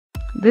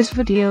This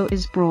video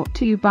is brought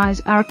to you by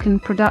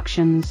Zarrakan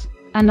Productions,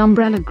 an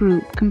umbrella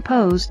group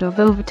composed of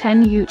over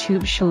 10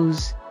 YouTube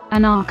shows,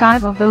 an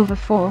archive of over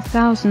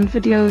 4,000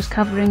 videos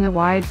covering a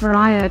wide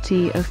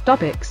variety of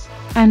topics,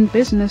 and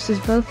businesses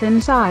both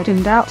inside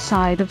and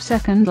outside of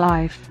Second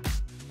Life.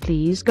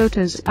 Please go to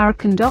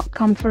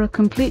Zarrakan.com for a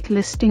complete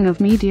listing of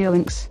media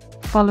links.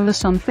 Follow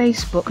us on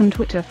Facebook and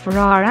Twitter for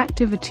our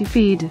activity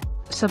feed.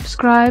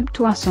 Subscribe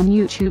to us on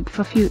YouTube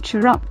for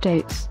future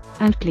updates,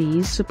 and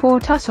please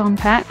support us on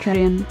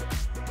Patreon.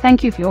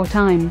 Thank you for your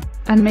time,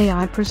 and may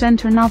I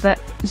present another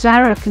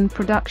Zarrakan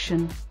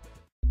production.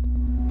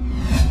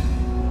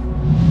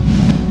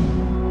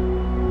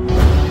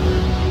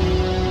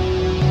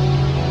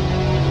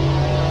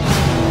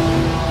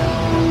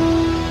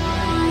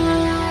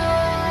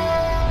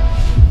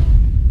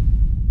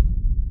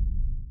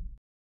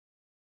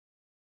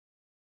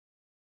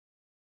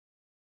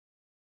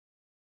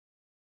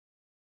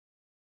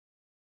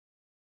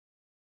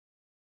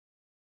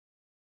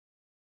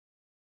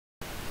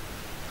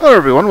 Hello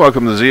everyone,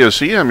 welcome to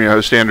ZOC. I'm your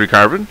host Andrew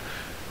Carvin,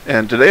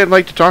 and today I'd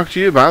like to talk to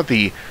you about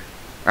the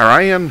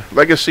Arion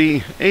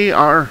Legacy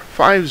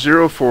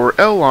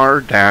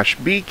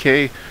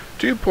AR504LR-BK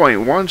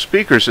 2.1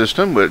 speaker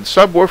system with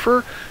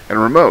subwoofer and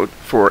remote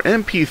for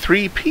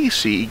MP3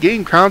 PC,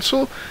 game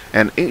console,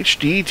 and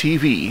HD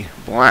TV.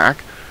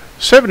 Black,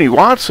 70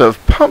 watts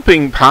of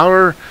pumping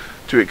power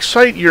to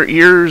excite your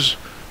ears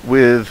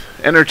with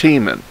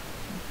entertainment.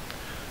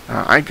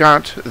 I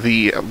got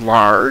the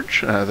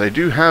large. They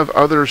do have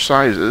other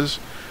sizes.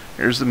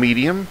 Here's the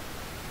medium,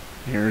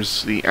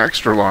 here's the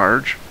extra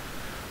large,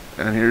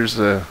 and here's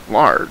the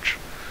large.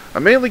 I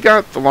mainly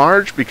got the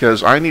large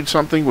because I need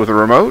something with a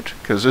remote,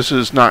 because this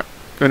is not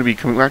going to be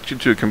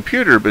connected to a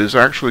computer, but is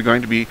actually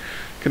going to be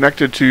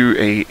connected to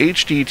a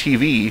HD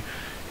TV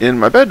in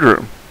my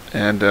bedroom.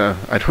 And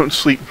I don't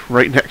sleep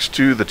right next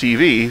to the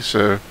TV,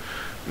 so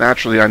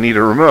naturally I need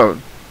a remote.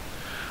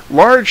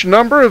 Large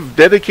number of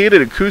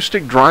dedicated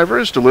acoustic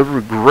drivers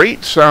deliver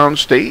great sound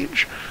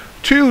stage,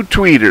 2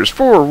 tweeters,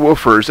 4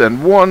 woofers,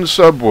 and 1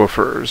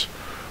 subwoofers.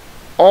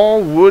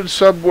 All wood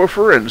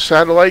subwoofer and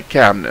satellite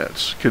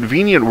cabinets,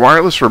 convenient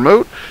wireless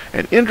remote,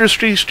 and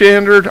industry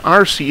standard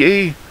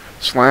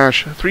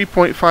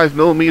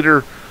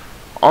RCA/3.5mm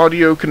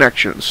audio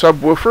connection,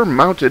 subwoofer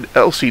mounted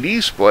LCD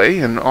display,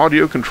 and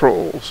audio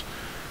controls.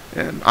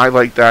 And I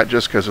like that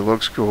just because it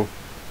looks cool.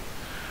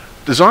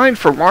 Designed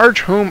for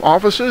large home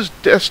offices,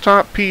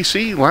 desktop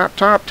PC,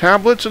 laptop,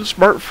 tablets, and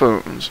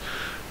smartphones.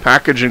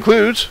 Package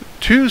includes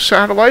 2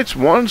 satellites,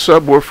 1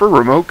 subwoofer,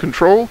 remote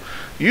control,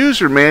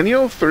 user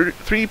manual,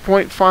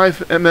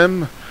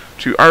 3.5mm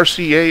to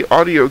RCA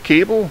audio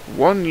cable,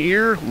 1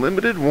 year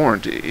limited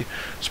warranty.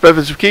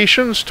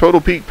 Specifications: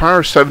 total peak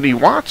power 70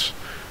 watts,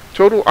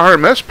 total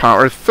RMS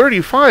power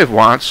 35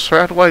 watts,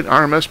 satellite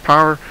RMS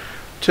power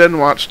 10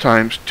 watts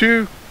times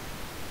 2,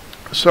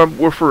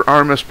 subwoofer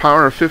RMS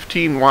power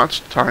 15 watts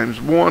times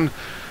 1,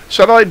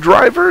 satellite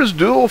drivers,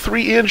 dual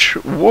 3-inch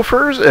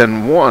woofers,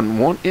 and 1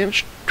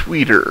 1-inch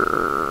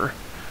tweeter.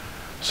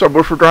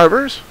 Subwoofer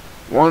drivers,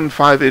 1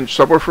 5-inch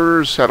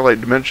subwoofers,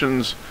 satellite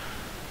dimensions,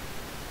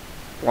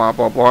 blah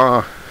blah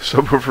blah,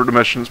 subwoofer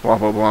dimensions, blah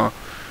blah blah.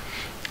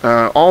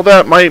 All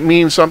that might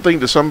mean something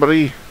to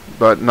somebody,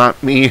 but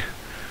not me.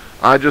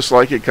 I just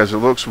like it because it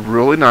looks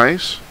really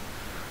nice,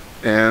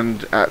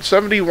 and at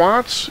 70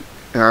 watts,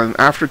 and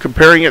after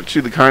comparing it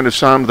to the kind of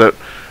sound that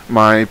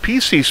my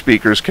PC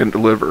speakers can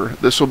deliver,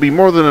 this will be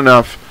more than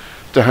enough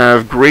to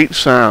have great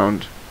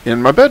sound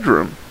in my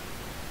bedroom.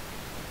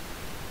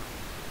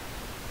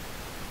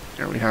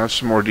 Here we have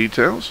some more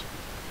details.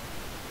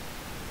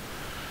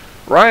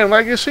 Arion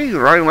Legacy. The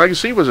Arion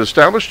Legacy was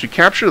established to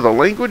capture the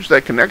language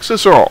that connects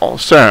us all,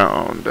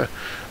 sound.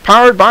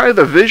 Powered by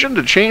the vision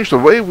to change the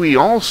way we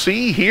all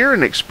see, hear,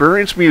 and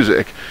experience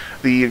music.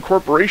 The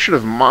incorporation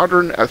of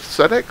modern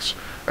aesthetics,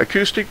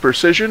 acoustic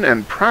precision,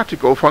 and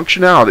practical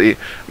functionality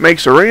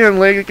makes Arion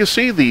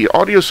Legacy the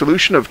audio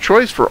solution of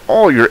choice for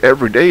all your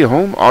everyday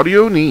home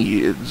audio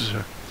needs.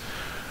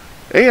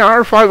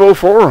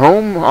 AR504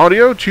 Home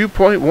Audio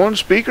 2.1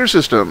 Speaker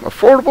System.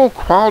 Affordable,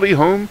 quality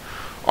home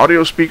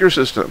audio speaker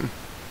system.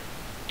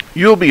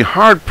 You'll be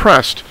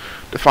hard-pressed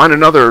to find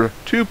another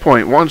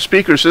 2.1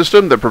 speaker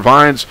system that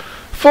provides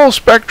full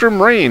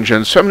spectrum range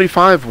and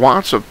 75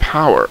 watts of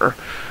power.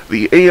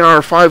 The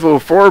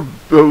AR504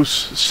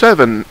 boasts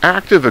 7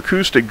 active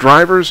acoustic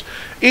drivers,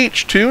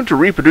 each tuned to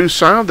reproduce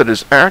sound that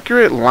is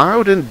accurate,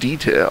 loud, and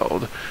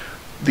detailed.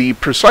 The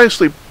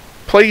precisely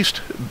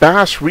placed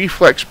bass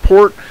reflex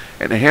port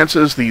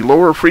enhances the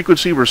lower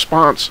frequency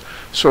response,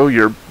 so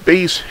your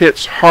bass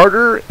hits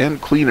harder and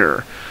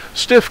cleaner.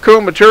 Stiff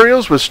comb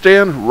materials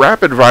withstand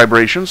rapid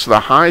vibrations, so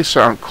the highs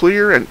sound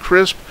clear and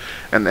crisp,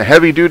 and the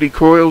heavy-duty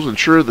coils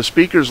ensure the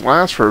speakers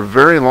last for a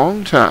very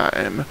long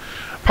time.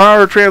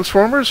 Power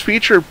transformers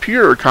feature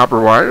pure copper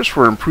wires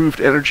for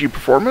improved energy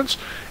performance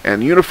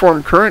and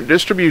uniform current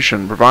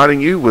distribution,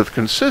 providing you with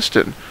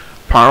consistent,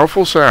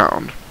 powerful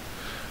sound.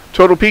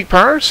 Total peak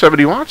power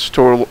 70 watts,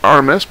 total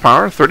RMS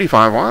power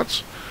 35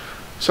 watts.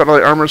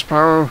 Satellite armrest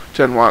power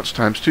 10 watts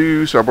times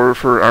 2.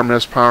 Subwoofer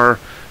armrest power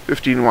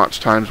 15 watts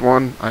times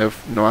 1. I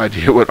have no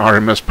idea what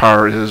RMS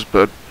power is,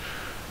 but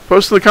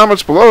post in the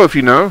comments below if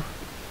you know.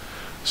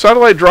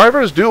 Satellite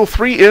drivers, dual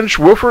 3-inch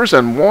woofers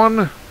and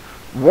one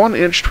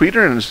 1-inch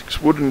tweeter and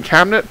wooden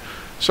cabinet.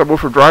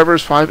 Subwoofer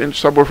drivers,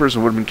 5-inch subwoofers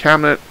and wooden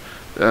cabinet.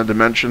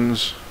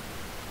 Dimensions.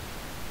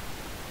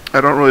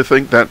 I don't really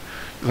think that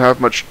you'll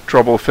have much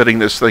trouble fitting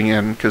this thing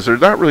in because they're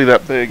not really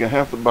that big. I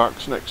have the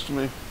box next to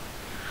me,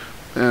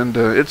 and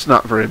it's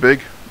not very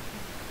big.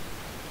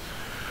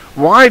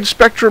 Wide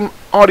spectrum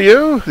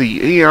audio. The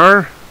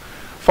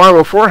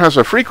AR504 has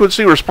a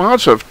frequency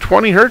response of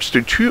 20 Hz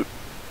to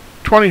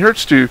 20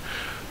 Hz to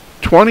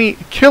 20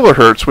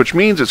 kilohertz, which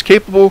means it's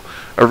capable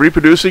of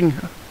reproducing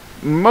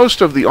most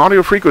of the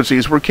audio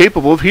frequencies we're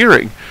capable of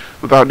hearing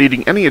without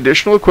needing any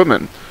additional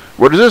equipment.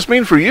 What does this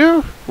mean for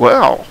you?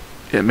 Well,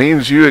 it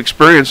means you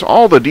experience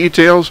all the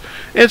details,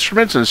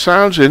 instruments, and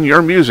sounds in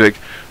your music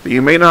that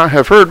you may not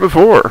have heard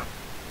before.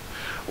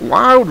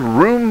 Loud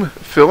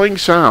room-filling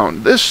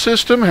sound. This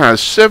system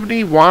has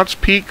 70 watts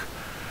peak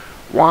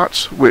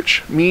watts,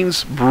 which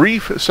means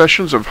brief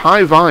sessions of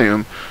high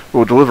volume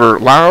will deliver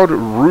loud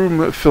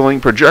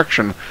room-filling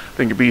projection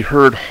that can be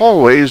heard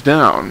hallways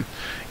down.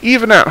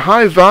 Even at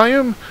high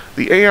volume,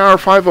 the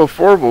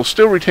AR504 will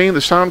still retain the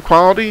sound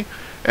quality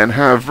and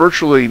have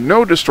virtually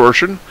no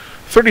distortion.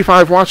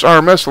 35 watts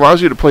RMS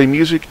allows you to play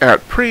music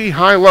at pretty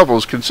high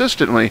levels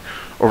consistently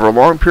over a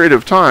long period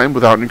of time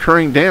without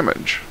incurring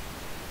damage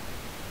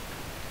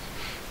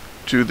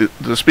to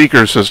the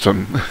speaker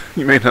system.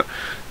 You may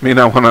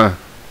not want to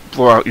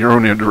blow out your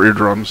own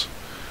eardrums.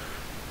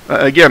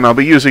 Again, I'll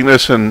be using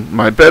this in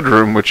my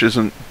bedroom, which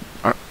isn't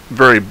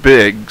very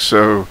big,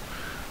 so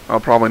I'll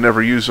probably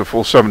never use a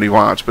full 70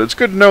 watts, but it's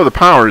good to know the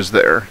power is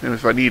there, and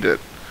if I need it.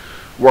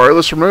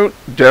 Wireless remote,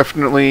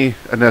 definitely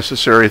a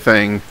necessary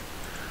thing.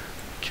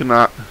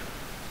 Cannot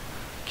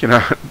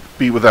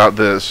be without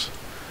this.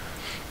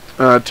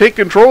 Take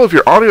control of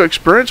your audio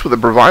experience with a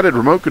provided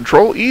remote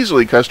control.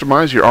 Easily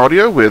customize your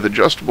audio with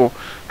adjustable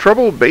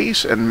treble,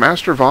 bass, and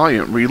master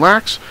volume.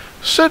 Relax,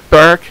 sit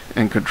back,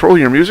 and control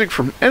your music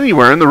from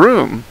anywhere in the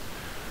room,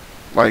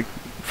 like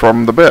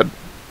from the bed.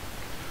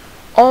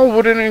 All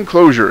wooden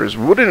enclosures.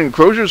 Wooden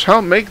enclosures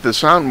help make the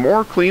sound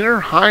more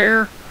cleaner,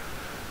 higher,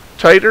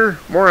 tighter,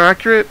 more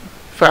accurate,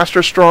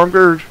 faster,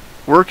 stronger,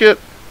 work it,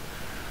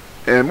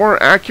 and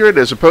more accurate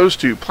as opposed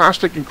to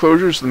plastic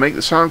enclosures that make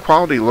the sound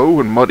quality low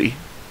and muddy.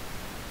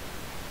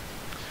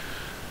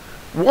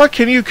 What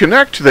can you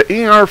connect to the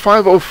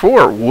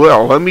AR504?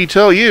 Well, let me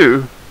tell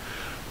you.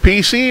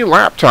 PC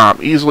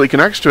laptop easily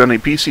connects to any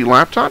PC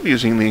laptop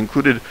using the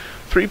included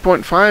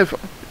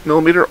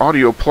 3.5mm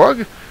audio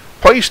plug.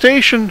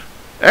 PlayStation,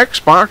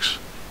 Xbox,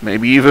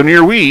 maybe even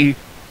your Wii.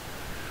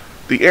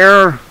 The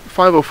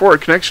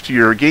AR504 connects to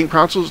your game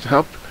consoles to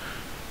help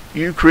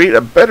you create a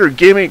better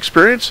gaming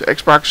experience.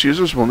 Xbox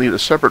users will need a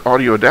separate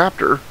audio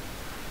adapter.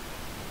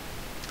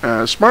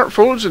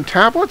 Smartphones and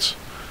tablets.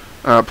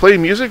 Play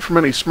music from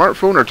any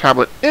smartphone or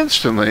tablet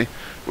instantly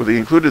with the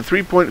included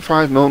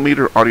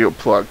 3.5mm audio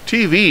plug.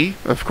 TV,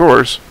 of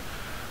course.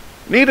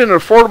 Need an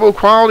affordable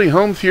quality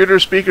home theater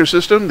speaker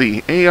system?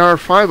 The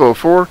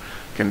AR504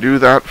 can do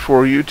that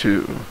for you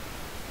too.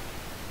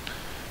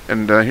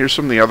 And here's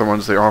some of the other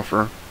ones they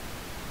offer.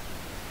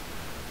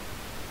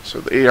 So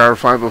the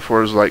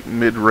AR504 is like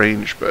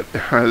mid-range, but it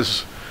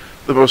has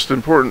the most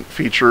important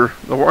feature,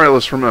 the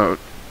wireless remote.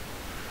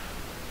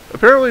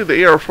 Apparently the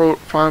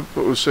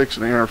AR506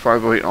 and the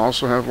AR508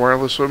 also have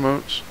wireless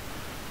remotes.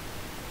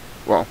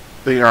 Well,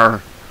 the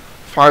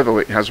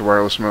AR508 has a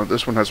wireless remote.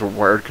 This one has a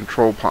wired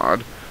control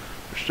pod,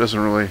 which doesn't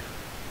really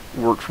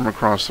work from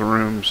across the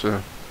room,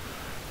 so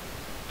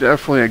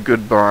definitely a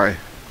good buy.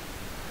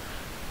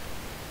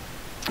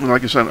 And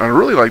like I said, I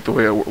really like the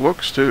way it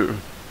looks too.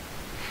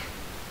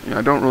 You know,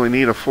 I don't really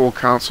need a full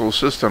console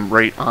system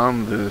right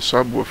on the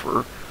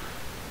subwoofer,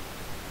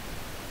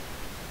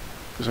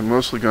 because I'm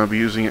mostly going to be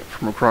using it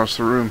from across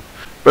the room.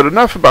 But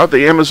enough about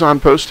the Amazon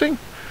posting.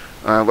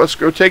 Let's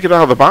go take it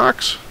out of the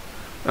box,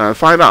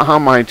 find out how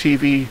my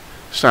TV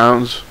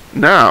sounds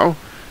now,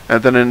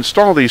 and then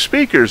install these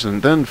speakers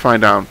and then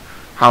find out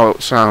how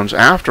it sounds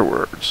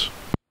afterwards.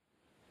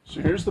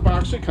 So here's the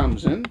box it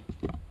comes in.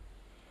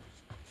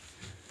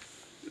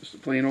 Just a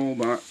plain old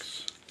box.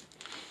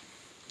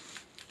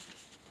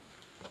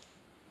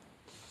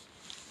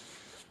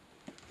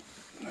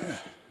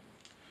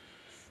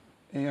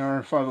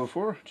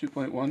 AR504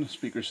 2.1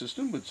 speaker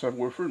system with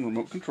subwoofer and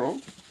remote control.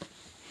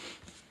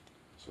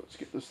 So let's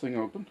get this thing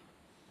open.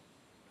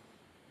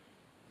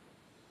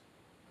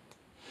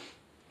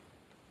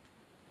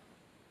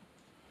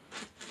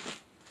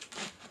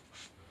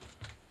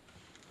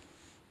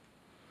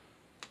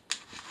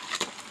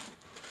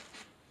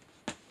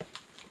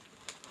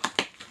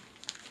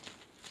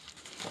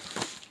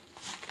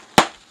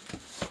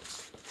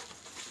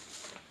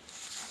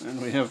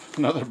 And we have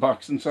another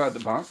box inside the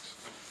box.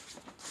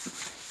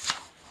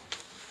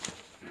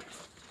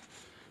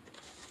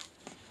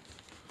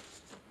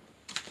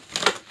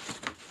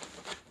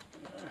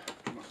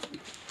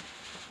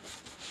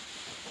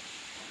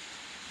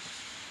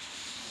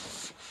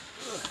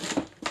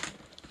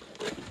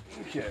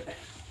 Okay.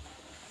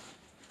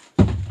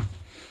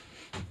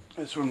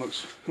 This one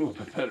looks a little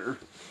bit better.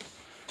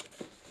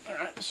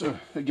 Alright, so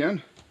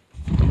again,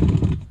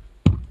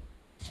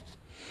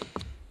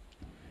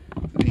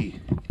 the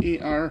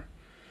AR504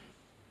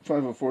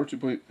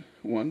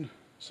 2.1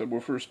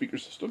 subwoofer speaker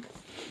system.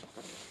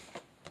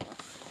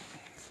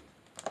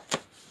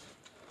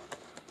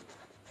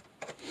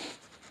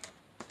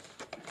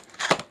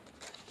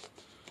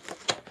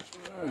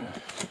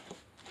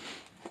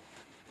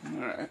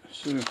 Alright,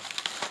 so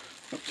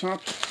up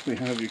top we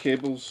have your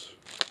cables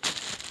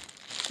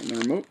and the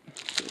remote,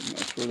 so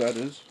that's where that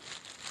is.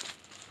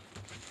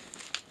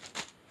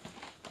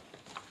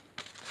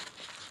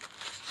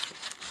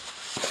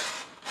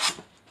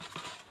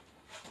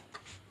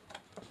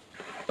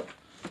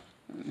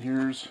 And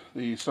here's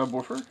the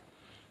subwoofer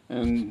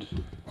and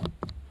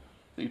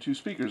the two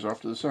speakers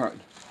off to the side.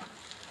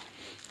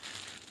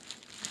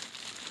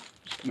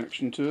 There's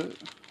connection to it.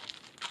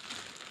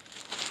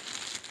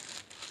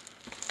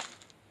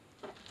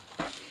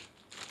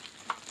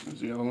 There's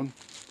the other one.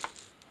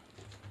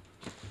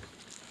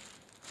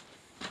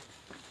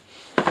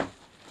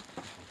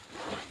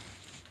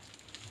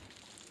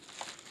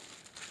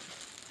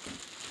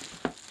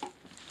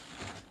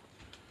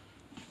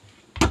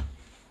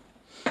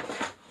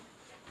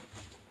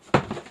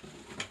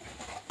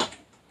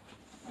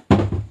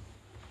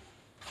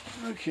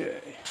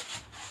 Okay.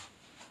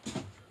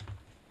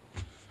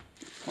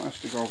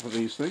 Plastic off of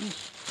these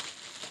things.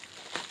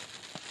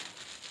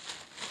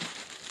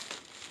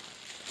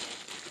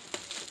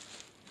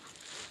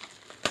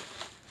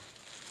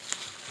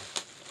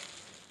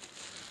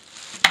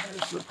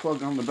 There's the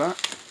plug on the back.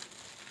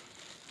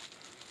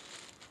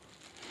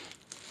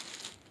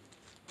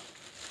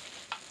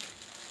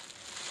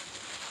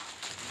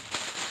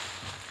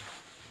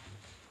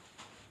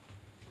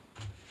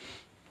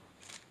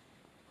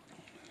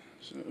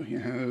 So you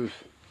have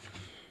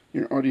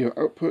your audio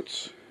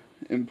outputs,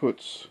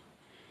 inputs,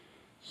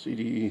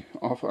 CD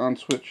off-on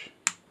switch,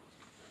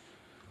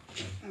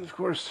 and of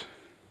course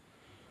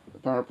the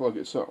power plug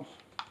itself.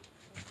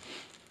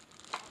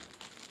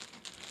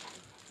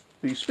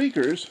 These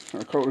speakers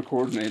are color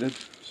coordinated,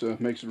 so it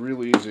makes it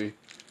really easy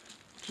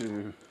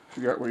to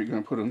figure out where you're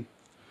going to put them.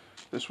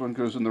 This one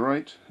goes in the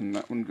right and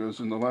that one goes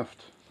in the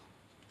left.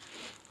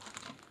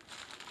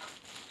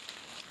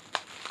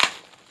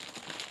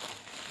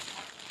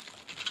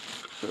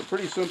 So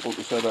pretty simple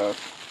to set up.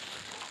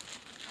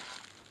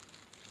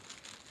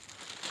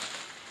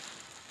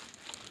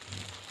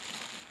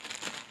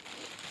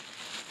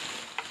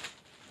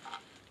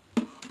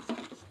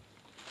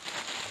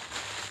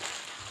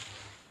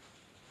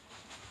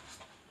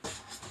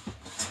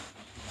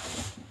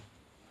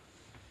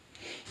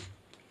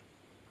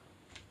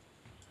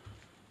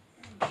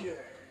 Okay.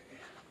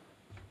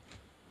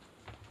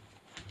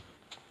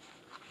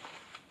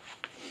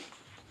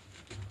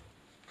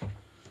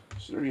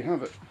 So there you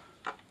have it.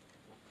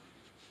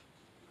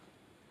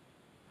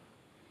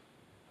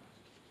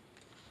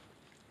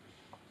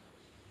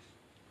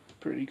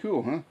 Pretty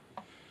cool,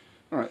 huh?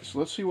 Alright, so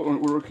let's see what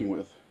we're working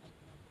with.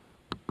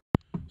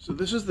 So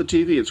this is the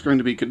TV it's going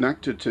to be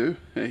connected to,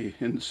 a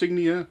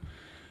Insignia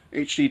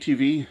HD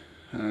TV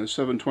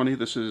 720.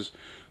 This is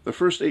the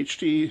first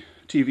HD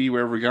TV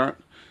we ever got.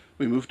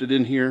 We moved it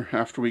in here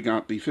after we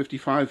got the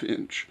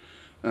 55-inch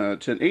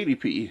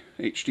 1080p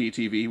HD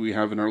TV we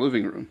have in our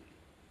living room.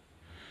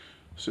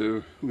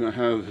 So we're going to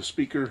have a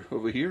speaker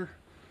over here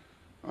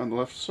on the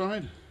left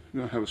side. We're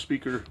going to have a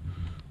speaker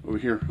over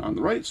here on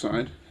the right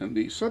side, and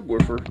the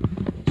subwoofer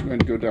is going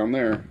to go down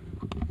there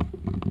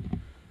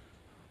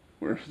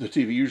where the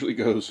TV usually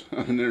goes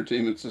on an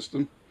entertainment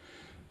system,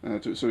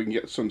 so we can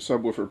get some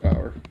subwoofer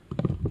power.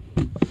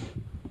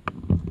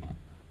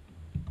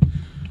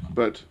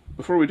 But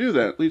before we do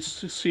that,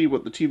 let's see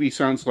what the TV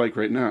sounds like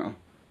right now.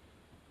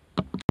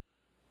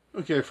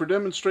 Okay, for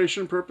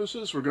demonstration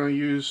purposes, we're going to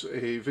use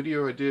a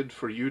video I did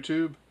for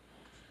YouTube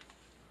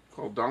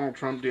called Donald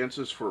Trump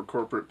Dances for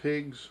Corporate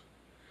Pigs.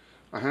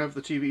 I have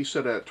the TV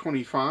set at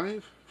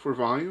 25 for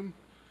volume.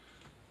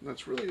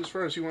 That's really as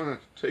far as you want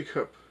to take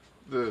up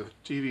the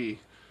TV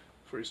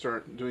before you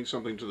start doing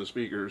something to the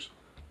speakers.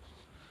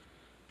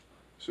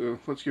 So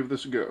let's give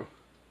this a go.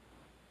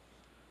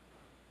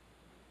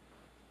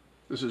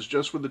 This is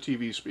just with the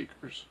TV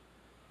speakers.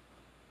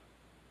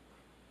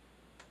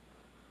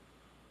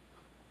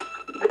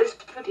 This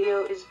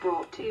video is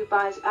brought to you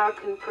by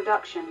Zarrakan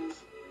Productions,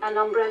 an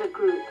umbrella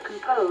group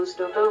composed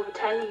of over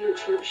 10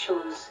 YouTube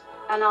shows,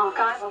 an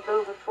archive of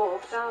over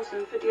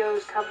 4,000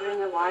 videos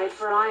covering a wide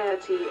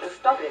variety of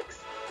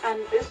topics, and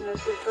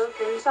businesses both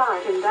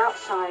inside and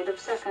outside of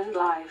Second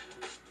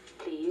Life.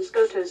 Please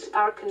go to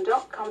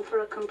Zarrakan.com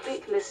for a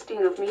complete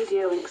listing of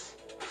media links.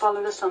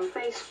 Follow us on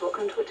Facebook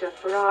and Twitter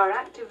for our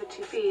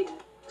activity feed.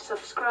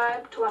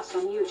 Subscribe to us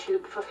on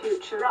YouTube for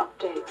future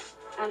updates,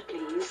 and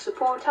please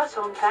support us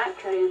on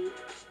Patreon.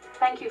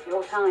 Thank you for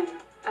your time,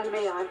 and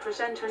may I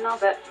present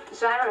another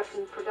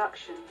Zarrakan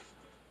production.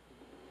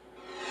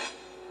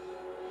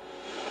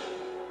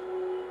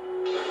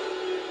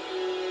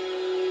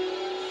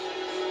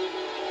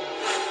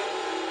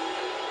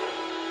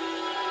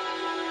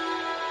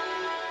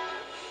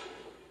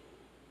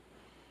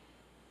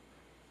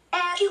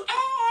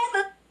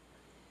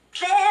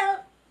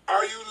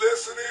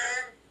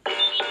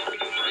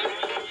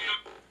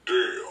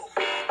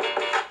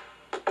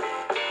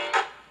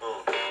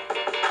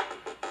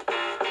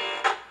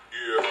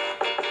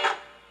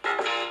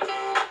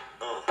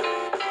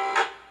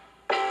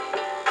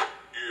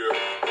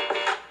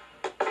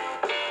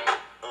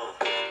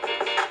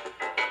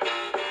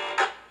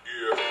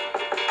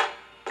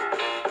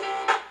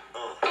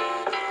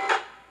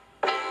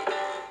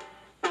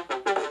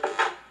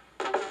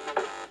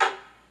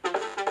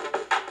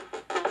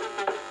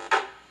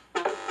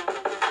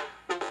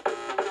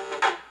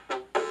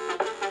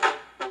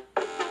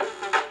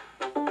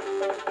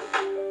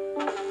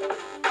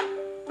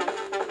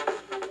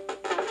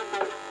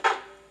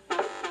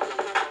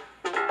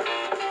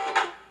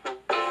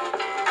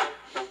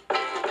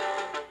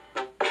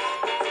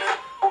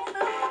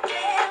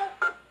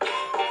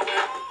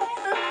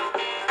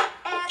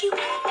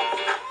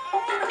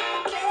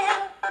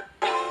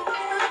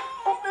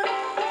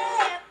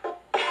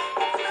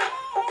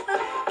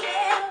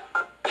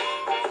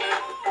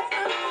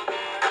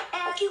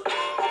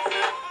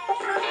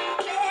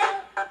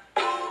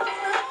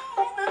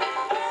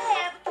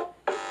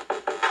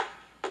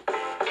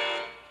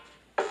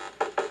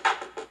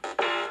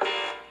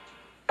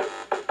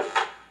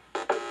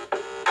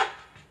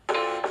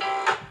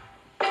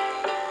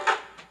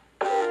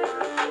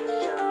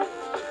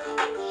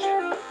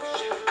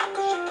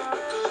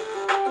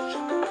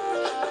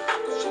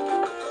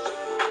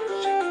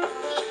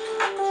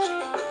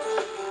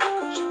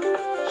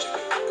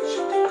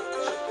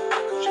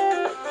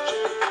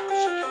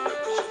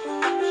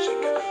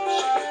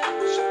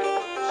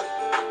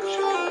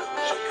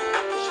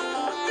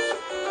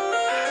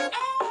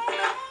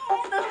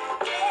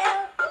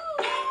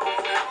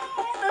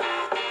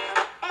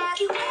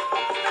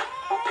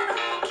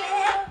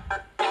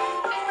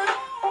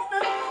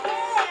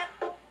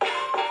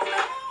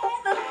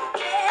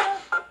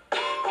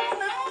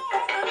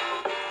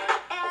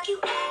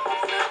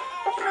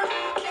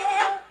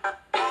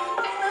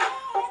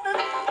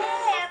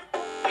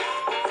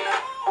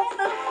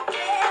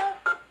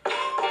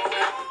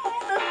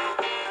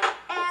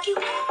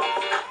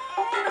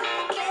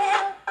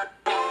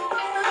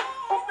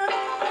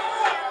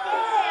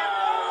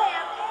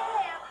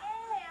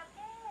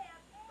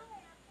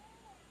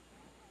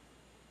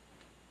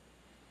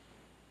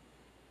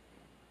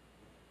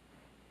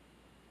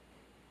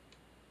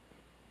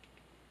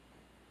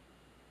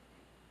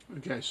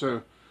 Okay,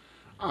 so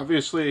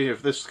obviously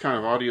if this kind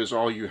of audio is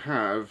all you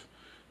have,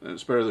 then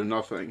it's better than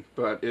nothing.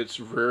 But it's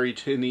very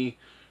tinny.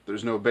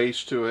 There's no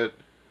bass to it.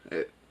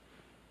 It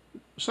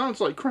sounds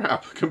like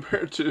crap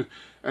compared to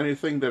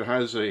anything that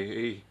has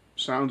a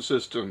sound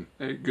system,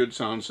 a good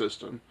sound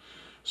system.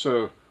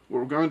 So what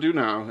we're going to do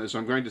now is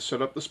I'm going to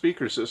set up the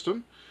speaker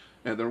system,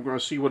 and then we're going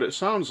to see what it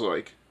sounds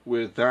like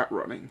with that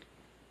running.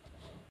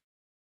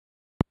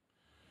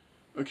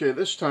 Okay,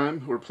 this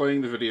time we're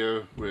playing the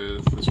video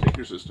with the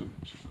speaker system.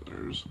 So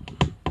there's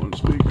one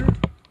speaker.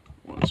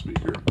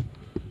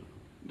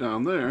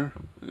 Down there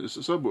is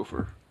the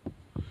subwoofer.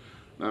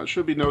 Now it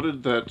should be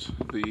noted that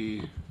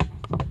the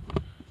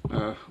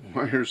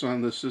wires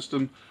on this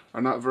system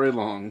are not very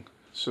long,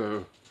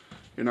 so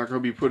you're not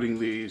going to be putting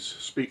these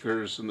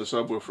speakers and the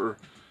subwoofer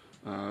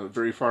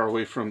very far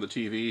away from the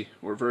TV,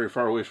 or very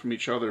far away from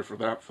each other for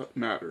that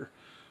matter.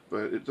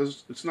 But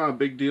it's not a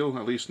big deal,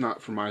 at least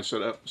not for my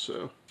setup,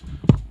 so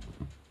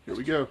here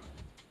we go.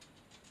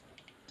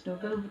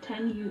 Of over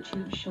 10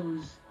 YouTube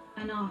shows,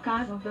 an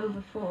archive of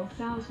over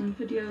 4,000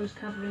 videos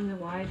covering a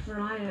wide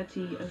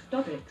variety of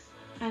topics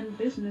and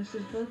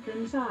businesses both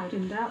inside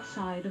and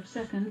outside of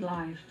Second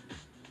Life.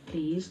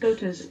 Please go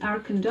to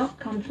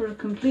Zarrakan.com for a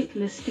complete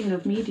listing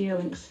of media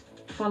links.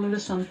 Follow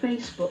us on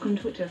Facebook and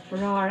Twitter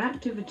for our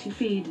activity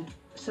feed.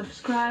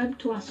 Subscribe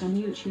to us on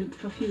YouTube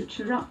for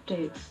future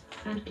updates.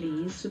 And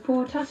please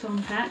support us on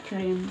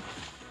Patreon.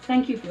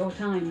 Thank you for your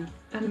time,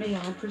 and may I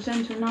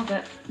present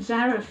another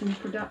Zarrakan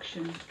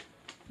production.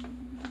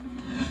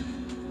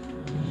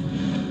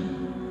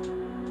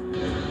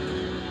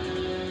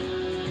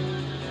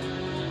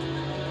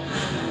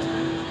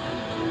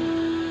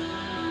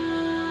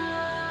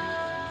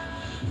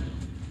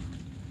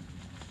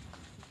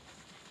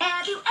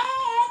 Have you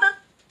ever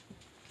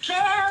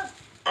felt?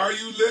 Are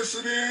you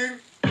listening?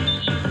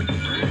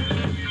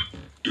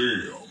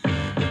 Damn.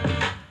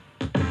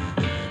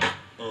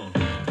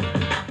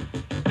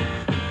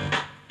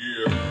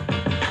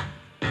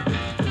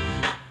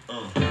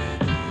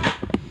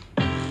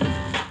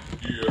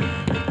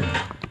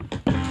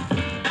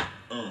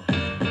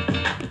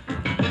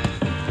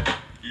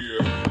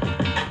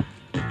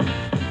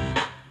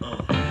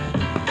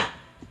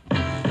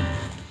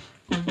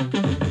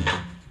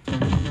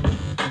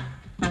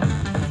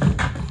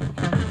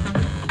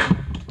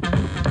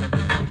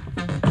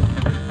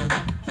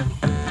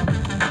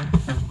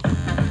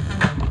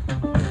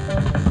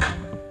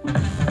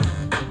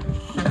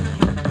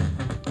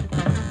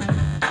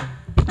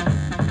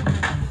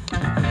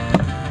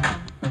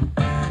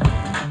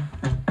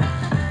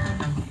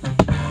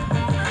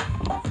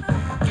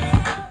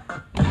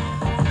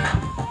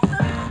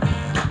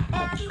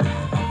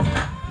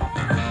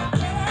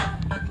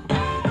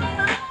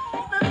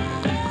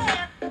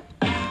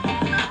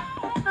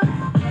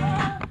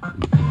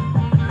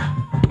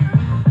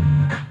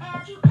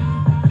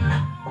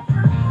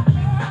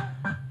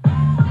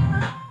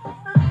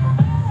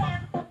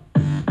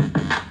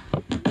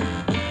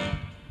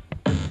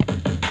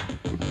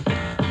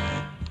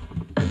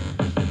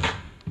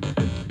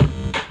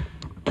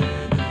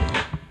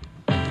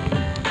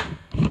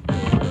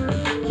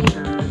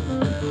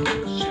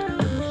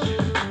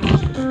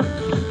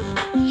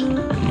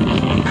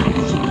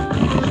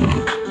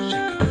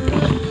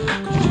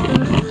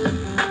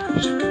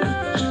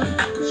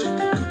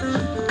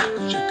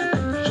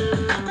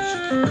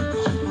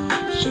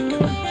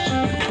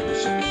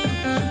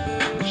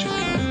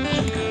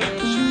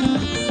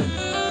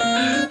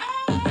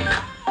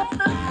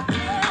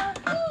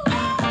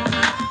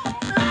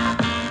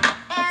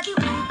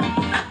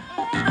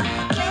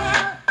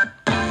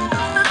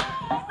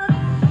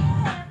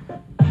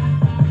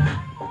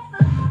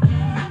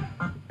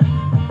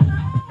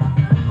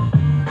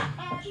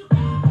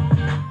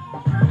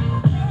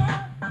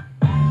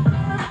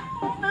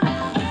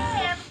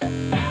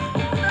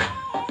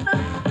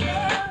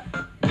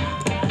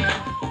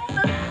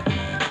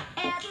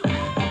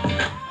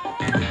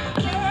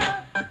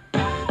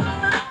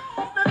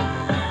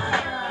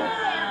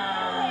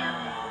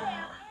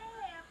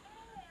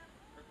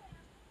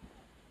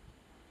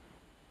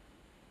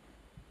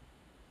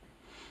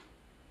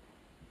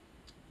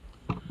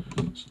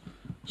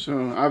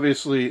 So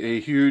obviously a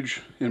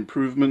huge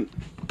improvement.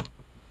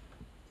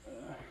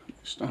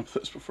 Stop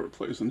this before it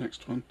plays the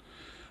next one.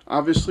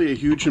 Obviously a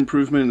huge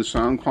improvement in the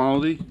sound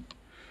quality.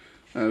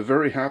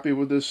 Very happy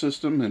with this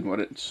system and what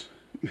it's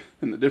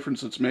and the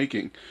difference it's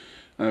making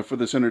for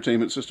this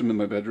entertainment system in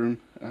my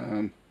bedroom.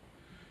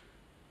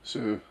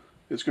 So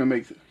it's going to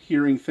make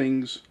hearing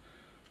things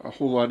a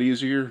whole lot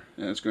easier,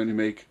 and it's going to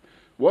make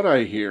what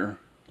I hear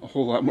a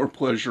whole lot more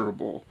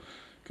pleasurable,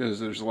 because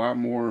there's a lot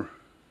more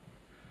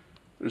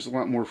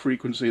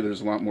frequency,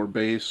 there's a lot more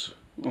bass.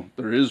 Well,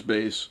 there is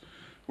bass,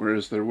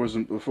 whereas there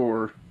wasn't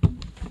before.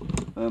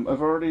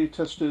 I've already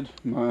tested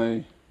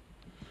the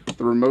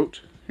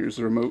remote. Here's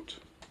the remote.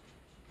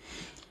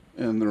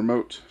 And the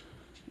remote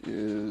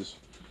is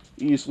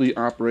easily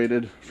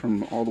operated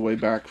from all the way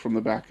back from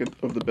the back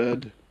of the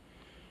bed.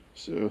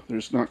 So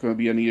there's not going to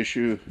be any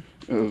issue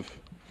of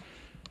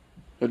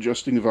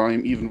adjusting the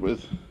volume even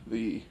with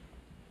the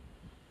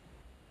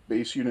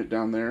bass unit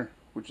down there,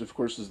 which of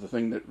course is the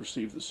thing that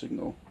received the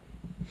signal.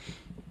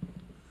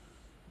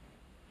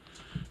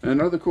 And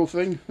another cool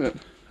thing that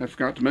I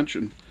forgot to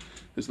mention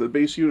is the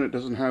bass unit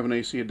doesn't have an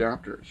AC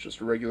adapter. It's just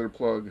a regular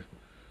plug.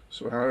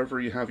 So however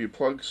you have your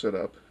plug set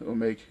up, it'll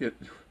make it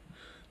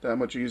that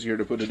much easier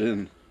to put it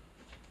in.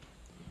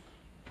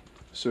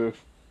 So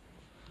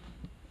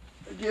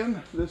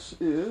again, this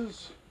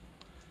is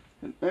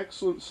an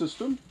excellent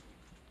system.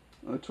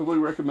 I totally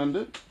recommend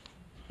it.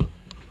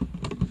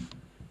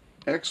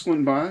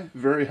 Excellent buy,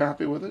 very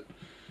happy with it,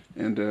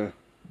 and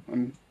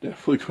I'm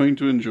definitely going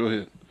to enjoy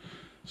it.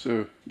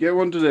 So get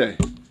one today.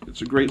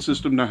 It's a great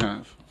system to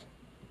have.